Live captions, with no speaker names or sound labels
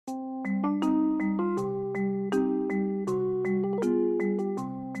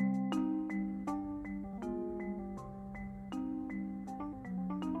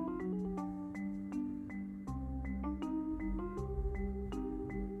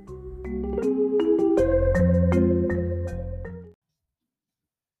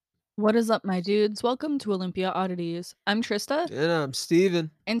What is up, my dudes? Welcome to Olympia Oddities. I'm Trista, And I'm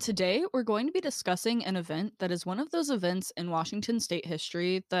Steven. and today we're going to be discussing an event that is one of those events in Washington state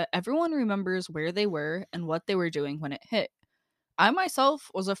history that everyone remembers where they were and what they were doing when it hit. I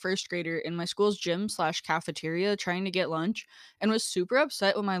myself was a first grader in my school's gym slash cafeteria trying to get lunch and was super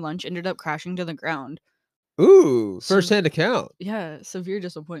upset when my lunch ended up crashing to the ground. Ooh, So, first-hand account. yeah, severe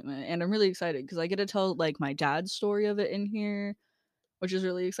disappointment. And I'm really excited because I get to tell like my dad's story of it in here, which is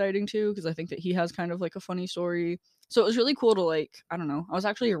really exciting too because I think that he has kind of like a funny story. So it was really cool to like, I don't know, I was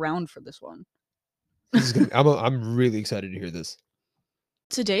actually around for this one. This is gonna be I'm really excited to hear this.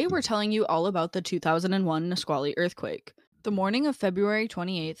 Today we're telling you all about the 2001 Nisqually Earthquake. The morning of February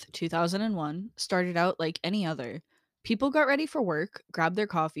 28th, 2001 started out like any other. People got ready for work, grabbed their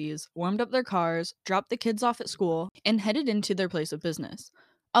coffees, warmed up their cars, dropped the kids off at school, and headed into their place of business.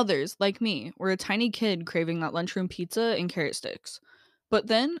 Others, like me, were a tiny kid craving that lunchroom pizza and carrot sticks. But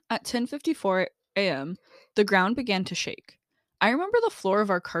then, at 10:54 a.m., the ground began to shake. I remember the floor of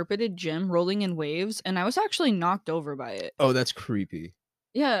our carpeted gym rolling in waves, and I was actually knocked over by it. Oh, that's creepy.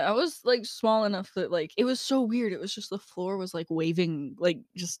 Yeah, I was, like, small enough that, like, it was so weird. It was just the floor was, like, waving, like,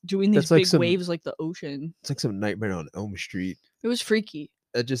 just doing these That's like big some waves like the ocean. it's like some Nightmare on Elm Street. It was freaky.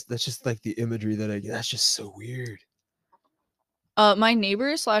 That's just like the imagery that I get. That's just so weird. My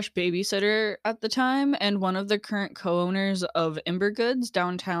neighbor slash babysitter at the time and one of the current co-owners of Ember Goods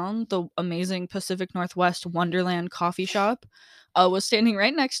downtown, the amazing Pacific Northwest Wonderland coffee shop, was standing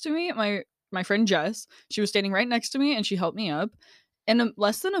right next to me. My friend Jess, she was standing right next to me and she helped me up. In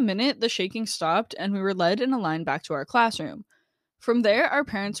less than a minute, the shaking stopped and we were led in a line back to our classroom. From there, our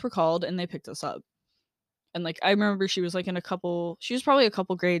parents were called and they picked us up. And like I remember she was probably a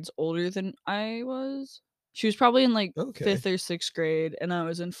couple grades older than I was. She was probably in like Okay. 5th or 6th grade and I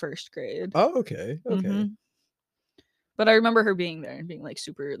was in 1st grade. Oh, okay. Okay. Mhm. But I remember her being there and being like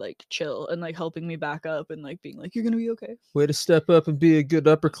super like chill and like helping me back up and like being like, "You're going to be okay." Way to step up and be a good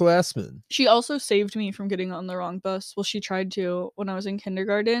upperclassman. She also saved me from getting on the wrong bus. Well, she tried to when I was in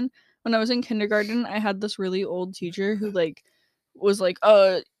kindergarten. When I was in kindergarten, I had this really old teacher who like was like,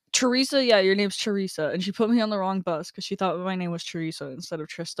 Teresa, yeah, your name's Teresa." And she put me on the wrong bus because she thought my name was Teresa instead of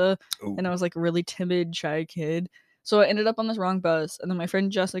Trista. Oh, And I was like a really timid, shy kid. So I ended up on this wrong bus. And then my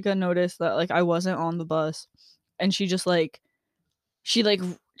friend Jessica noticed that like I wasn't on the bus. And she just like she like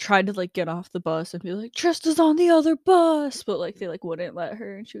tried to like get off the bus and be like, "Trista's on the other bus," but like they like wouldn't let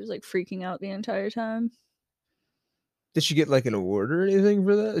her and she was like freaking out the entire time. did she get like an award or anything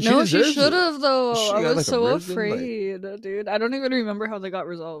for that? She No, she deserves should it. have though. She I got was like a so ribbon. Like, afraid, dude. I don't even remember how they got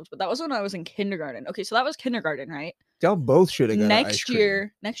resolved, but that was when I was in kindergarten. Okay, so that was kindergarten, right? y'all both should have got an ice Next cream.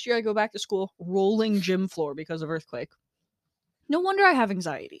 year, next year I go back to school, rolling gym floor because of earthquake. No wonder I have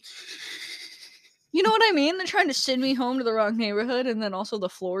anxiety. You know what I mean? They're trying to send me home to the wrong neighborhood, and then also the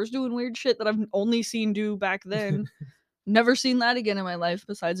floor's doing weird shit that I've only seen do back then. Never seen that again in my life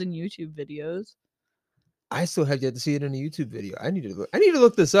besides in YouTube videos. I still have yet to see it in a YouTube video. I need to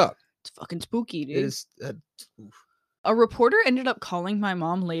look this up. It's fucking spooky, It dude. is oof. A reporter ended up calling my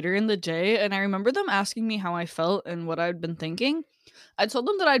mom later in the day, and I remember them asking me how I felt and what I'd been thinking. I told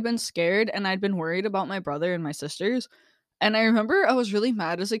them that I'd been scared and I'd been worried about my brother and my sisters. And I remember I was really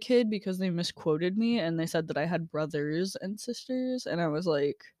mad as a kid because they misquoted me and they said that I had brothers and sisters. And I was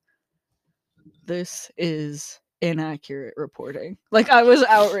like, this is inaccurate reporting. Like, I was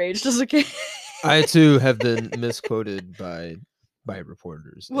outraged as a kid. I too have been misquoted by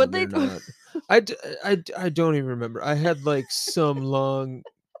reporters, What and they. they're not. I don't even remember. I had like some long,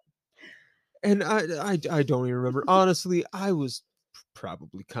 and I don't even remember. Honestly, I was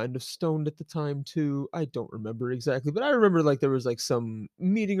probably kind of stoned at the time too. I don't remember exactly, but I remember like there was like some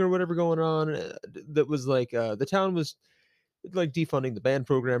meeting or whatever going on that was like the town was like defunding the band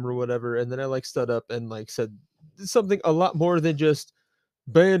program or whatever, and then I like stood up and like said something a lot more than just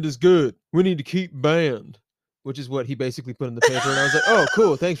band is good. We need to keep band, which is what he basically put in the paper. And I was like, oh,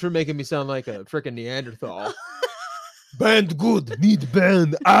 cool. Thanks for making me sound like a freaking Neanderthal. Band good. Need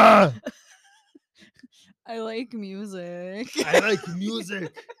band. Ah, I like music. I like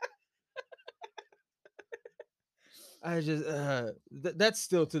music. I just, that's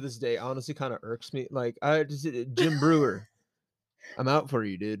still to this day, honestly, kind of irks me. Like, I just, Jim Brewer, I'm out for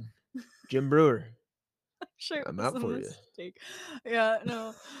you, dude. Jim Brewer, Sure it I'm was out a for you. mistake. Yeah,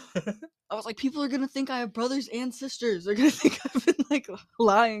 no. I was like, people are gonna think I have brothers and sisters. They're gonna think I've been like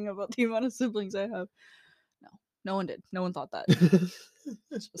lying about the amount of siblings I have. No, no one did. No one thought that.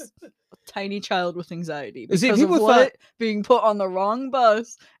 It's just a tiny child with anxiety See, because of people thought what? Being put on the wrong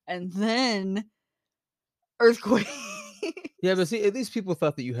bus and then earthquake. Yeah, but see, at least people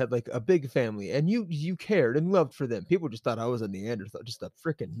thought that you had, like, a big family, and you cared and loved for them. People just thought I was a Neanderthal, just a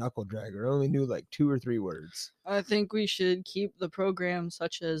freaking knuckle dragger. I only knew, like, 2 or 3 words. I think we should keep the programs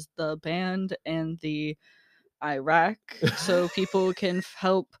such as the band and the Iraq so people can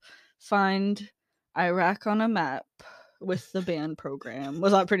help find Iraq on a map with the band program.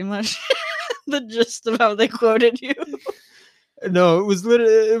 Was that pretty much the gist of how they quoted you? No, it was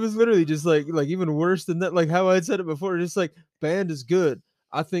literally just, like, even worse than that, like, how I'd said it before, just like, "Band is good.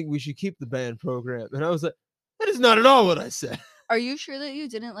 I think we should keep the band program," and I was like, "That is not at all what I said." Are you sure that you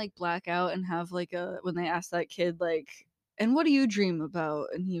didn't like black out and have like a when they asked that kid like and what do you dream about?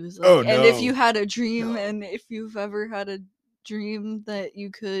 And he was like, Oh, and if you no. had a dream No. and if you've ever had a dream that you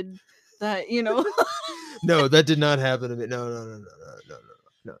could that, you know. No, that did not happen to me. No, no, no, no, no, no,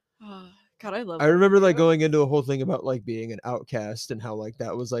 no, no. God, I love I that remember, like, video. going into a whole thing about, like, being an outcast and how, like,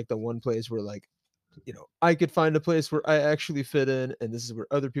 that was, like, the one place where, like, I could find a place where I actually fit in, and this is where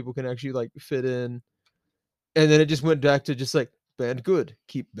other people can actually, like, fit in, and then it just went back to just, like, "Band good,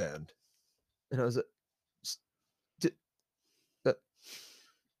 keep band," and I was like, "S d uh,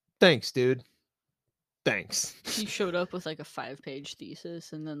 thanks, dude. Thanks." He showed up with like a 5-page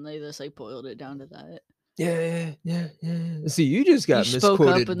thesis and then they just like boiled it down to that. Yeah, yeah, yeah, yeah, yeah. See, you just You got spoke up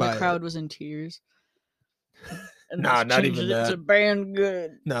misquoted and the by a crowd was in tears and Nah, just not changed even it to that. band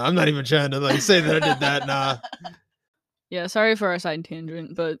good. Nah, I'm not even trying to, like, say that I did that, nah. Yeah, sorry for our side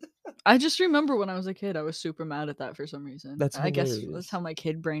tangent, but I just remember when I was a kid, I was super mad at that for some reason. That's I guess that's hilarious. how my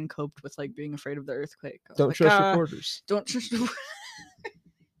kid brain coped with like being afraid of the earthquake. I was Don't like, trust reporters. don't trust.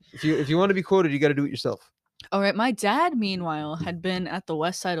 If you wanna be quoted, you gotta do it yourself. All right, my dad, meanwhile, had been at the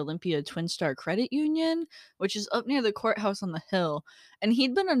West Side Olympia Twin Star Credit Union, which is up near the courthouse on the hill, and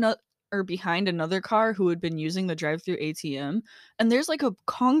he'd been another or behind another car who had been using the drive-through ATM, and there's like a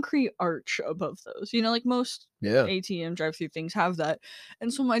concrete arch above those. You know, like most Yeah. ATM drive-through things have that.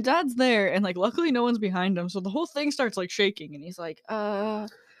 And so my dad's there, and like luckily no one's behind him, so the whole thing starts like shaking, and he's like, I'm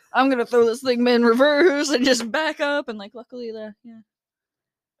gonna throw this thing in reverse and just back up, and like luckily the yeah.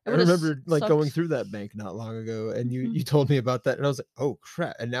 It I would have remember, like, going sucked. through that bank not long ago, and you Mhm. you told me about that, and I was like, "Oh,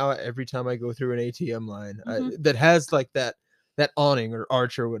 crap," and now every time I go through an ATM line, Mhm. that has, like, that awning or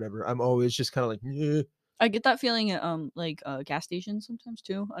arch or whatever, I'm always just kinda like, "Meh, I get that feeling at like gas stations sometimes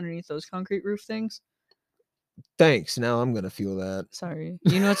too, underneath those concrete roof things. thanks, now I'm gonna feel that." Sorry.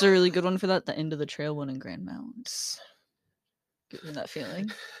 You know what's a really good one for that? The end of the trail one in Grand Mounts. Gives me that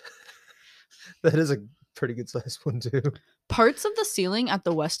feeling. That is a pretty good sized one too. Parts of the ceiling at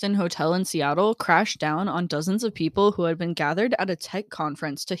the Westin Hotel in Seattle crashed down on dozens of people who had been gathered at a tech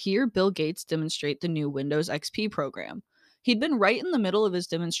conference to hear Bill Gates demonstrate the new Windows XP program. He'd been right in the middle of his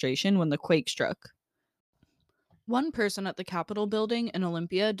demonstration when the quake struck. One person at the Capitol building in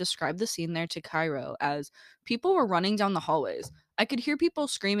Olympia described the scene there to Cairo as people were running down the hallways. I could hear people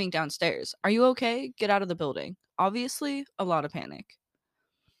screaming downstairs, "Are you okay? Get out of the building." Obviously, a lot of panic.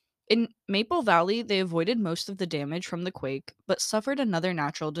 In Maple Valley, they avoided most of the damage from the quake, but suffered another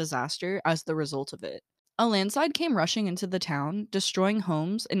natural disaster as the result of it. A landslide came rushing into the town, destroying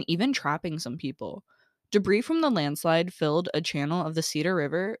homes and even trapping some people. Debris from the landslide filled a channel of the Cedar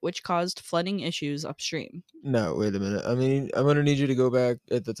River, which caused flooding issues upstream. No, wait a minute. I mean, I'm gonna need you to go back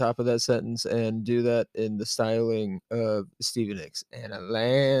at the top of that sentence and do that in the styling of Stevie Nicks. And a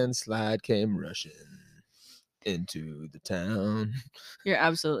landslide came rushing into the town. You're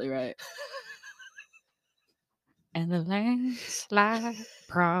absolutely right. And the landslide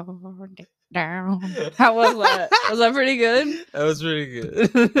brought it down. How was that? Was that pretty good? That was pretty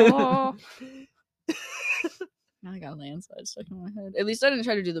good. Oh, now I got landslide stuck in my head. At least I didn't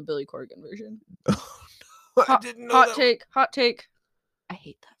try to do the Billy Corgan version. Oh, no, I didn't know Hot that was take, hot take. I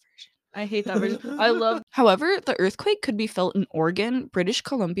hate that version. I hate that version. I love. However, the earthquake could be felt in Oregon, British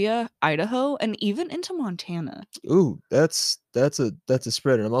Columbia, Idaho, and even into Montana. Ooh, that's a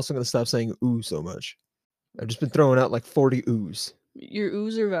spreader. I'm also gonna stop saying ooh so much. I've just been throwing out like 40 oohs. Your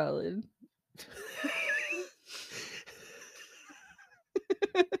oohs are valid.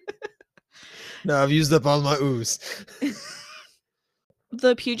 No, I've used up all my oohs.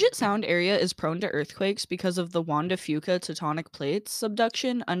 The Puget Sound area is prone to earthquakes because of the Juan de Fuca tectonic plates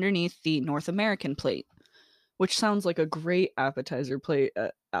subduction underneath the North American plate, which sounds like a great appetizer plate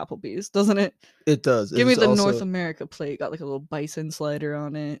at Applebee's, doesn't it? It does. Give me It's the North also America plate. Got like a little bison slider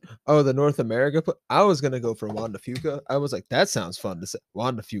on it. oh, the North America I was gonna go for Wanda Fuca. I was like, that sounds fun to say.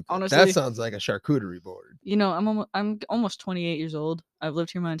 Wanda Fuca. That Honestly, sounds like a charcuterie board. you know, I'm almost 28 years old. I've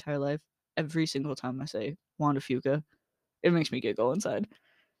lived here my entire life. Every single time I say Wanda Fuca, it makes me giggle inside.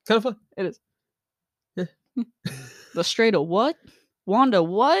 Kind of fun. It is. Yeah. The straight of what? Wanda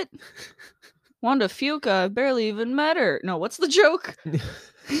what? Wanda Fuca, I barely even met her. No, what's the joke?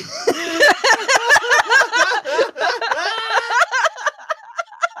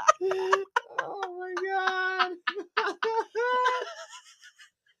 Oh my god.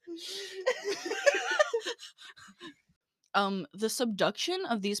 The subduction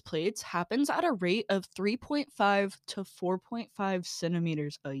of these plates happens at a rate of 3.5 to 4.5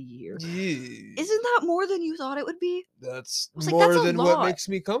 centimeters a year. Jeez. Isn't that more than you thought it would be? That's I was like, that's more a than what lot. makes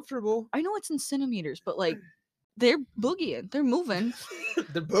me comfortable. I know it's in centimeters, but like, they're boogieing. They're moving.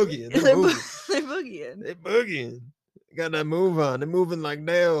 They're boogieing. They're, They're moving. they're boogieing. They're boogieing. Got that move on. They're moving like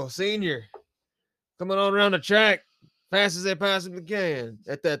Dale Senior. Coming on around the track fast as they possibly can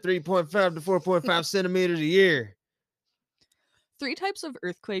at that 3.5 to 4.5 centimeters a year. 3 types of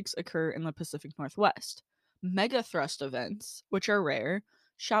earthquakes occur in the Pacific Northwest: megathrust events, which are rare,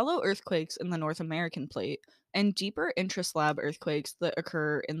 shallow earthquakes in the North American plate, and deeper intraslab earthquakes that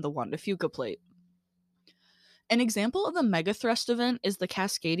occur in the Juan de Fuca plate. An example of a megathrust event is the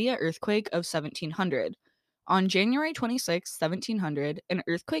Cascadia earthquake of 1700. On January 26, 1700, an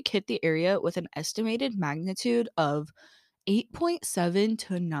earthquake hit the area with an estimated magnitude of 8.7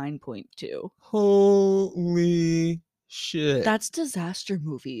 to 9.2. Holy shit. That's disaster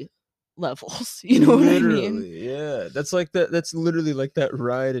movie levels. You know what I mean? Literally, yeah. That's like that. That's literally like that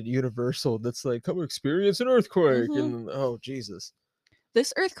ride at Universal. That's like, come experience an earthquake. Mhm. And oh, Jesus.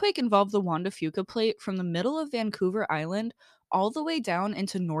 This earthquake involved the Juan de Fuca plate from the middle of Vancouver Island all the way down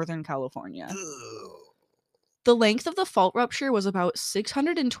into Northern California. The length of the fault rupture was about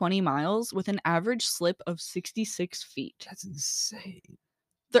 620 miles with an average slip of 66 feet. That's insane.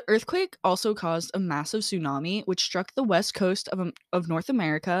 The earthquake also caused a massive tsunami, which struck the west coast of North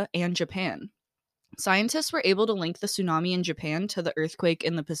America and Japan. Scientists were able to link the tsunami in Japan to the earthquake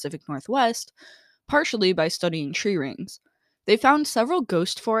in the Pacific Northwest, partially by studying tree rings. They found several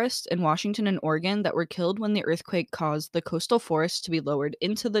ghost forests in Washington and Oregon that were killed when the earthquake caused the coastal forests to be lowered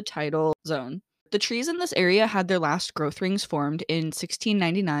into the tidal zone. The trees in this area had their last growth rings formed in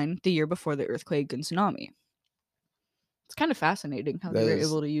 1699, the year before the earthquake and tsunami. It's kind of fascinating how they That were is.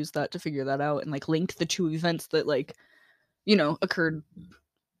 able to use that to figure that out and like link the two events that occurred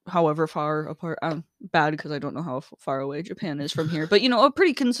however far apart. Bad because I don't know how far away Japan is from here, but a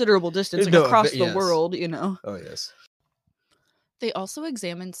pretty considerable distance, like No, across the yes. world. Oh, yes. They also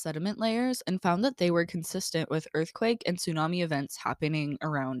examined sediment layers and found that they were consistent with earthquake and tsunami events happening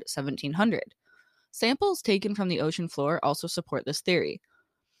around 1700. Samples taken from the ocean floor also support this theory.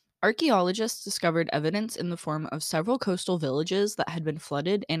 Archaeologists discovered evidence in the form of several coastal villages that had been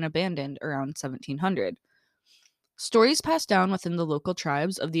flooded and abandoned around 1700. Stories passed down within the local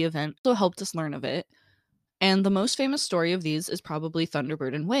tribes of the event also helped us learn of it, and the most famous story of these is probably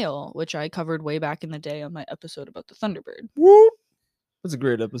Thunderbird and Whale, which I covered way back in the day on my episode about the Thunderbird. Whoop. That's a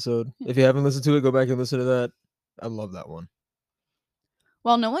great episode. Yeah. If you haven't listened to it, go back and listen to that. I love that one.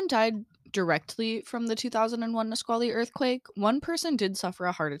 While no one died directly from the 2001 Nisqually earthquake, one person did suffer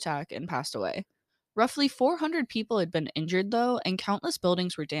a heart attack and passed away. Roughly 400 people had been injured, though, and countless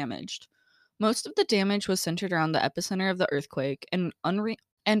buildings were damaged. Most of the damage was centered around the epicenter of the earthquake, and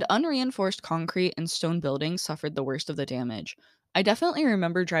unreinforced concrete and stone buildings suffered the worst of the damage. I definitely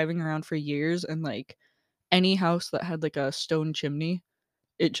remember driving around for years and, like, any house that had, like, a stone chimney,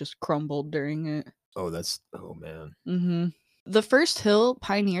 it just crumbled during it. Oh, man. Mm-hmm. The First Hill,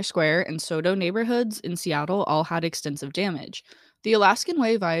 Pioneer Square, and Sodo neighborhoods in Seattle all had extensive damage. The Alaskan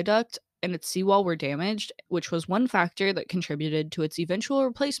Way Viaduct and its seawall were damaged, which was one factor that contributed to its eventual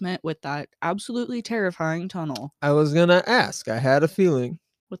replacement with that absolutely terrifying tunnel. I was gonna ask. I had a feeling.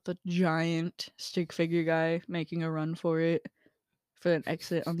 With the giant stick figure guy making a run for it, for an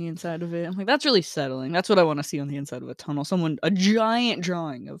exit on the inside of it. I'm like, that's really settling. That's what I want to see on the inside of a tunnel. A giant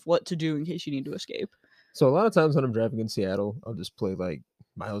drawing of what to do in case you need to escape. So a lot of times when I'm driving in Seattle, I'll just play like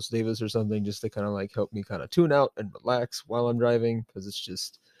Miles Davis or something just to kind of like help me kind of tune out and relax while I'm driving because it's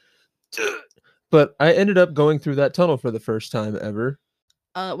just. But I ended up going through that tunnel for the first time ever.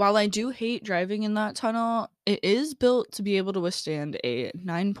 While I do hate driving in that tunnel, it is built to be able to withstand a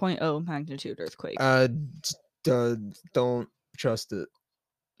 9.0 magnitude earthquake. Don't trust it.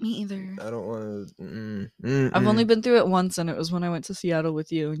 Me either. I don't want to. I've only been through it once, and it was when I went to Seattle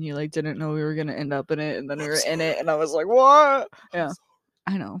with you, and you like didn't know we were gonna end up in it, and then we were in it, and I was like, "What?" Yeah,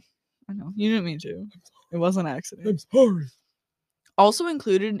 I know. You didn't mean to. It was an accident. I'm sorry. Also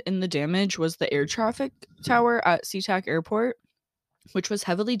included in the damage was the air traffic tower at SeaTac Airport, which was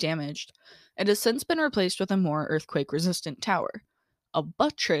heavily damaged. It has since been replaced with a more earthquake-resistant tower. A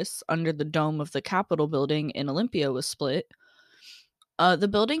buttress under the dome of the Capitol building in Olympia was split. The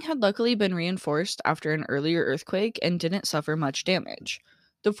building had luckily been reinforced after an earlier earthquake and didn't suffer much damage.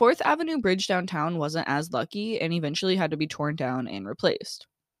 The 4th Avenue Bridge downtown wasn't as lucky and eventually had to be torn down and replaced.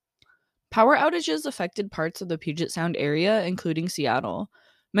 Power outages affected parts of the Puget Sound area, including Seattle.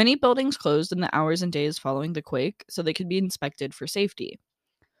 Many buildings closed in the hours and days following the quake so they could be inspected for safety.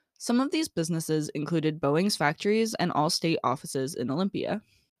 Some of these businesses included Boeing's factories and all state offices in Olympia.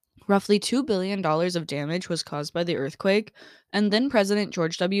 Roughly $2 billion of damage was caused by the earthquake, and then President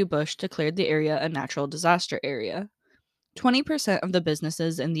George W. Bush declared the area a natural disaster area. 20% of the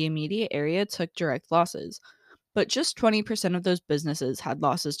businesses in the immediate area took direct losses, but just 20% of those businesses had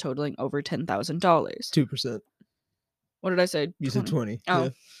losses totaling over $10,000. 2%. What did I say? You said 20. 20. Oh. Yeah.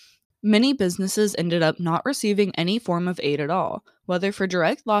 Many businesses ended up not receiving any form of aid at all, whether for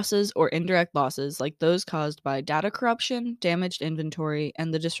direct losses or indirect losses like those caused by data corruption, damaged inventory,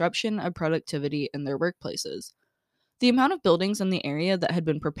 and the disruption of productivity in their workplaces. The amount of buildings in the area that had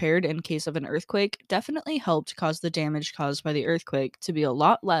been prepared in case of an earthquake definitely helped cause the damage caused by the earthquake to be a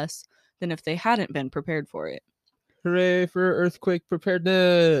lot less than if they hadn't been prepared for it. Hooray for earthquake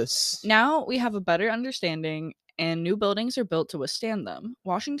preparedness. Now we have a better understanding, and new buildings are built to withstand them.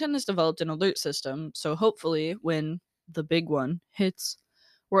 Washington has developed an alert system, so hopefully, when the big one hits,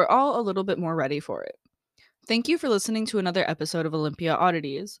 we're all a little bit more ready for it. Thank you for listening to another episode of Olympia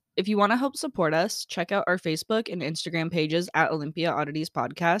Oddities. If you want to help support us, check out our Facebook and Instagram pages at Olympia Oddities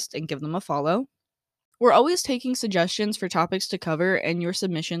Podcast and give them a follow. We're always taking suggestions for topics to cover and your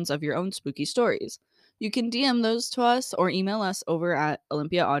submissions of your own spooky stories. You can DM those to us or email us over at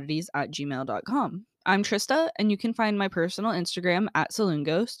olympiaoddities@gmail.com. I'm Trista, and you can find my personal Instagram at Saloon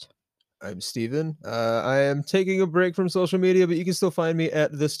Ghost. I'm Steven. I am taking a break from social media, but you can still find me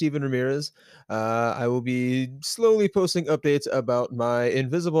at the Steven Ramirez. I will be slowly posting updates about my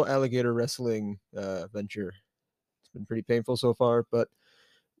invisible alligator wrestling venture. It's been pretty painful so far, but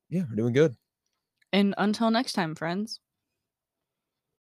yeah, we're doing good. And until next time, friends.